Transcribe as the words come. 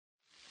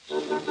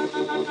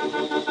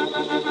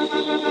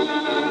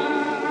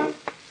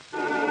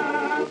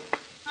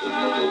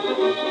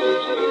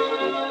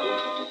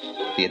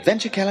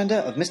Adventure Calendar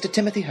of Mr.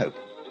 Timothy Hope.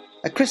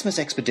 A Christmas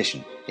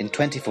Expedition in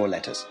 24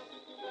 letters.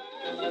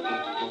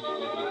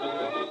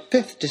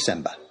 5th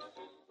December.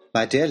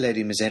 My dear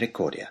Lady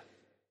Misericordia,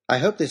 I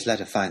hope this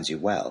letter finds you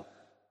well.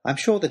 I'm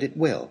sure that it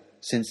will,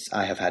 since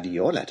I have had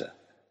your letter,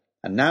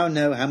 and now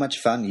know how much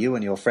fun you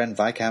and your friend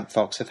Viscount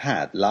Fox have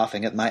had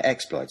laughing at my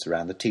exploits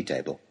around the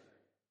tea-table.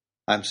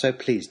 I'm so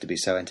pleased to be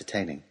so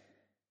entertaining.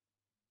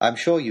 I'm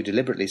sure you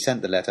deliberately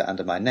sent the letter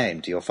under my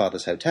name to your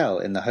father's hotel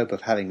in the hope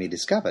of having me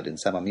discovered in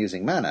some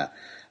amusing manner.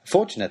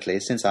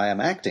 Fortunately, since I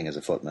am acting as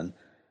a footman,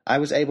 I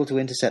was able to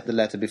intercept the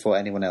letter before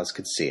anyone else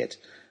could see it.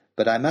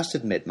 But I must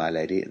admit, my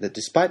lady, that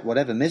despite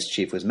whatever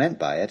mischief was meant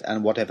by it,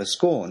 and whatever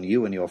scorn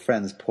you and your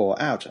friends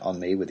pour out on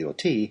me with your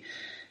tea,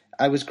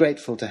 I was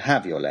grateful to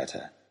have your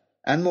letter,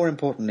 and more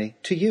importantly,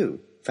 to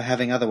you, for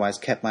having otherwise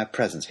kept my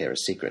presence here a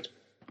secret.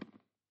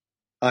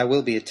 I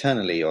will be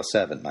eternally your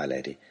servant, my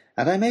lady,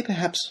 and I may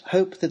perhaps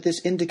hope that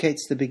this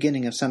indicates the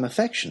beginning of some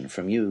affection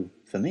from you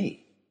for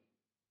me.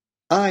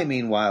 I,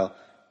 meanwhile,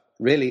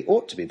 really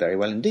ought to be very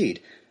well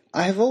indeed.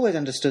 I have always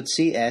understood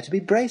sea air to be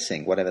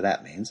bracing, whatever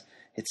that means.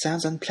 It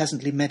sounds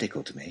unpleasantly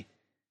medical to me.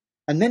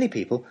 And many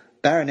people,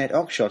 Baronet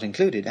Oxshott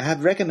included,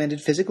 have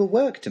recommended physical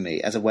work to me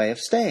as a way of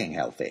staying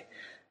healthy.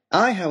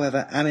 I,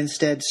 however, am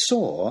instead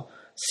sore,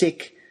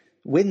 sick,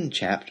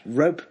 wind-chapped,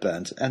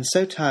 rope-burnt, and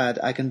so tired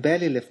I can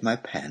barely lift my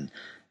pen.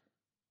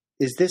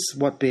 Is this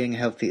what being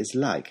healthy is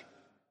like?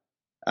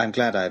 I'm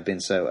glad I have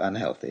been so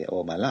unhealthy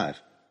all my life.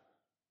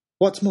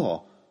 What's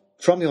more,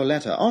 from your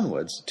letter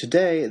onwards,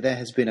 today there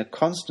has been a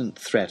constant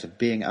threat of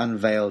being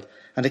unveiled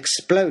and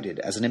exploded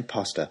as an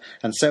impostor,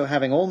 and so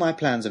having all my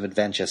plans of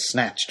adventure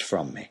snatched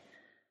from me.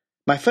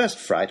 My first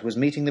fright was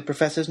meeting the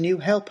Professor's new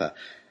helper.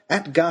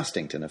 At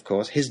Garstington, of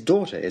course, his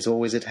daughter is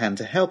always at hand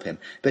to help him,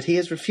 but he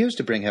has refused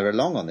to bring her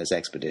along on this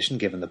expedition,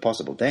 given the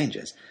possible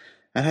dangers,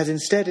 and has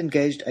instead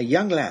engaged a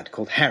young lad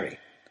called Harry,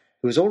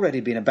 who has already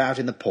been about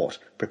in the port,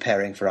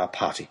 preparing for our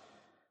party.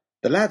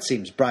 The lad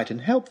seems bright and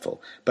helpful,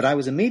 but I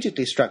was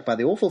immediately struck by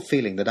the awful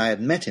feeling that I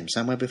had met him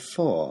somewhere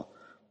before,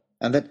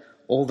 and that,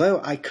 although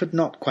I could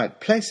not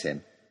quite place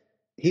him,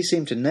 he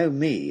seemed to know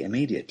me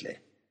immediately.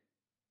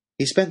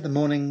 He spent the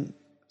morning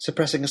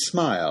suppressing a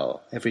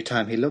smile every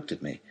time he looked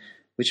at me,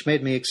 which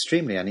made me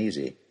extremely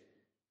uneasy.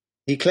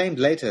 He claimed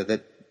later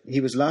that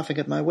he was laughing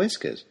at my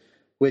whiskers,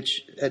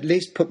 which at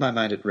least put my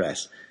mind at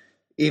rest,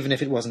 even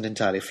if it wasn't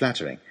entirely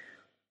flattering.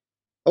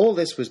 All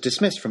this was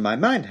dismissed from my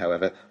mind,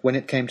 however, when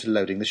it came to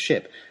loading the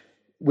ship.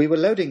 We were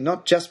loading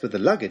not just with the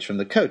luggage from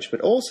the coach,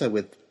 but also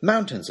with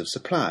mountains of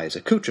supplies,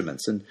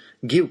 accoutrements, and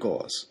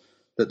gewgaws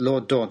that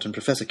Lord Daunt and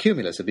Professor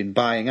Cumulus had been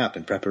buying up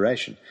in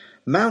preparation.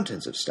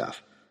 Mountains of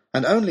stuff,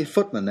 and only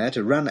footmen there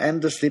to run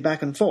endlessly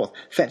back and forth,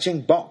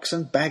 fetching box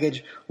and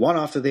baggage, one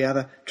after the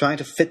other, trying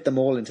to fit them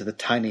all into the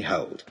tiny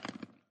hold.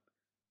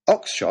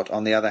 Oxshott,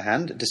 on the other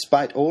hand,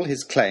 despite all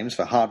his claims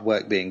for hard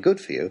work being good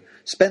for you,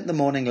 spent the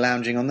morning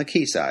lounging on the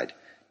quayside,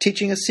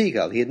 teaching a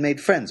seagull he had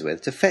made friends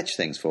with to fetch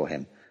things for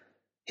him.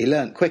 He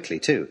learnt quickly,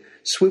 too,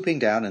 swooping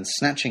down and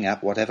snatching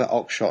up whatever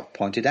Oxshott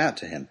pointed out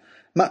to him,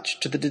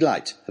 much to the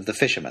delight of the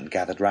fishermen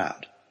gathered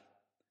round.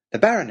 The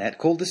baronet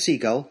called the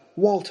seagull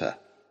Walter,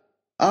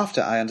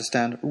 after, I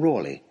understand,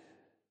 Raleigh,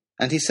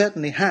 and he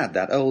certainly had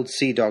that old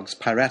sea-dog's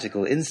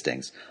piratical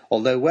instincts,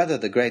 although whether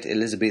the great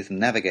Elizabethan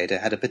navigator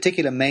had a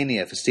particular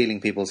mania for stealing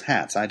people's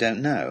hats, I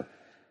don't know.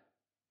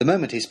 The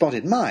moment he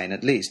spotted mine,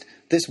 at least,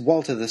 this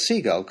Walter the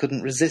seagull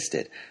couldn't resist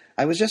it.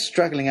 I was just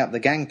struggling up the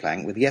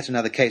gangplank with yet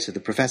another case of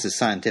the Professor's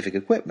scientific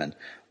equipment,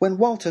 when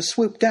Walter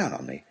swooped down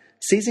on me,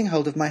 seizing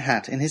hold of my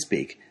hat in his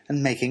beak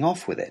and making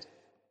off with it.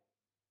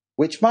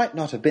 Which might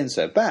not have been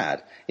so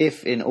bad,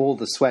 if, in all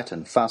the sweat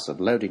and fuss of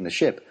loading the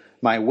ship,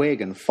 my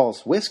wig and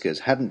false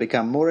whiskers hadn't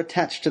become more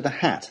attached to the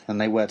hat than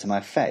they were to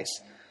my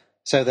face,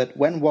 so that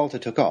when Walter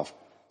took off,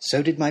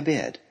 so did my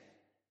beard.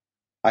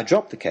 I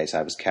dropped the case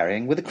I was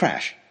carrying with a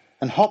crash,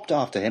 and hopped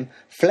after him,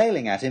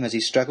 flailing at him as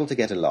he struggled to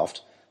get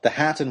aloft, the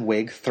hat and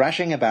wig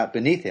thrashing about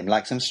beneath him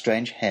like some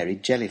strange hairy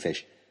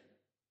jellyfish.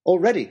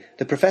 Already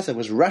the Professor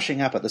was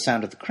rushing up at the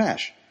sound of the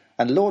crash,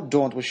 and Lord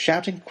Daunt was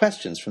shouting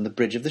questions from the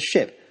bridge of the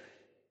ship.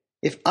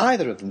 If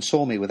either of them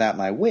saw me without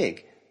my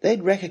wig,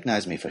 they'd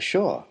recognize me for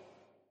sure.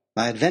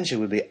 My adventure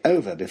would be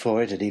over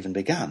before it had even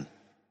begun.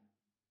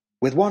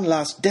 With one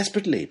last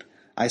desperate leap,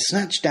 I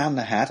snatched down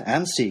the hat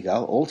and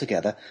seagull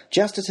altogether,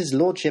 just as his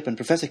lordship and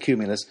Professor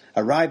Cumulus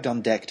arrived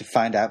on deck to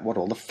find out what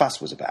all the fuss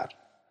was about.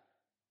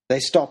 They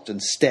stopped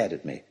and stared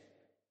at me,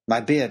 my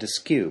beard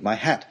askew, my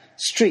hat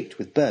streaked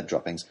with bird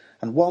droppings,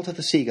 and Walter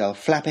the seagull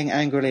flapping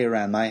angrily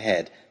around my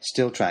head,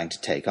 still trying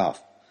to take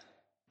off.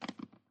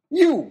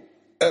 "You,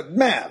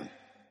 man,"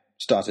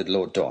 started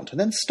Lord Daunt, and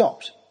then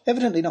stopped,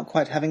 evidently not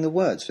quite having the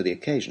words for the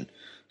occasion.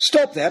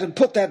 "Stop that and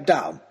put that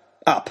down.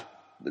 Up,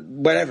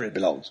 wherever it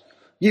belongs.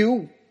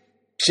 You,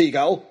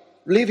 seagull,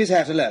 leave his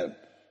hat alone.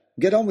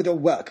 Get on with your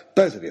work,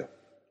 both of you.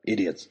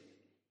 Idiots."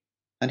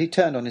 And he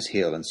turned on his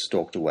heel and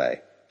stalked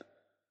away.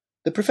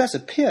 The Professor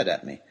peered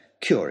at me,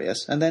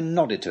 curious, and then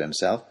nodded to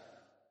himself.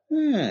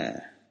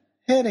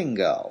 "Herring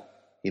gull,"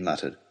 he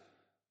muttered,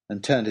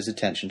 and turned his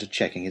attention to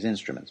checking his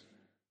instruments.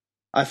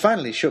 I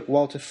finally shook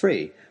Walter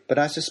free, but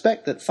I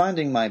suspect that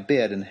finding my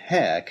beard and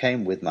hair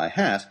came with my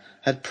hat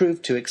had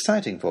proved too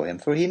exciting for him,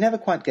 for he never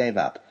quite gave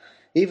up,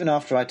 even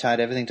after I tied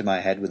everything to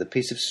my head with a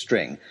piece of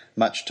string,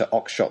 much to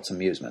Oxshot's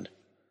amusement.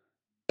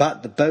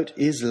 But the boat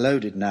is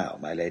loaded now,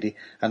 my lady,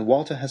 and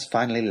Walter has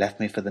finally left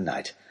me for the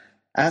night,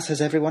 as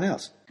has everyone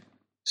else.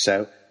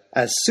 So,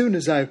 as soon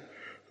as I've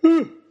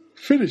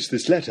finished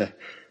this letter,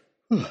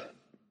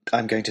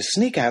 I'm going to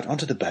sneak out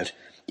onto the boat,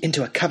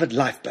 into a covered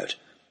lifeboat,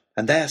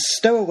 and there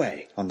stow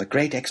away on the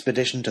great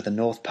expedition to the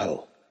North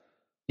Pole.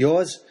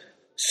 Yours,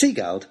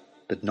 seagulled,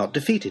 but not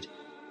defeated,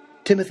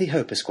 Timothy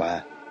Hope,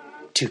 Esquire,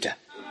 Tutor.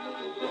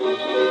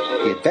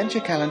 The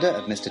Adventure Calendar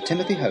of Mr.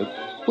 Timothy Hope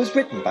was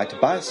written by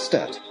Tobias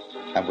Sturt,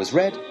 and was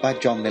read by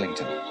John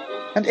Millington,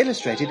 and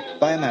illustrated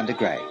by Amanda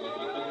Gray.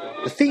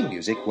 The theme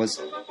music was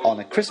On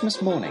a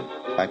Christmas Morning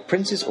by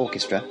Prince's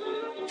Orchestra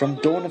from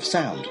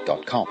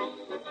dawnofsound.com.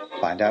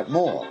 Find out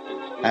more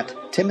at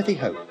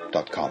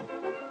timothyhope.com.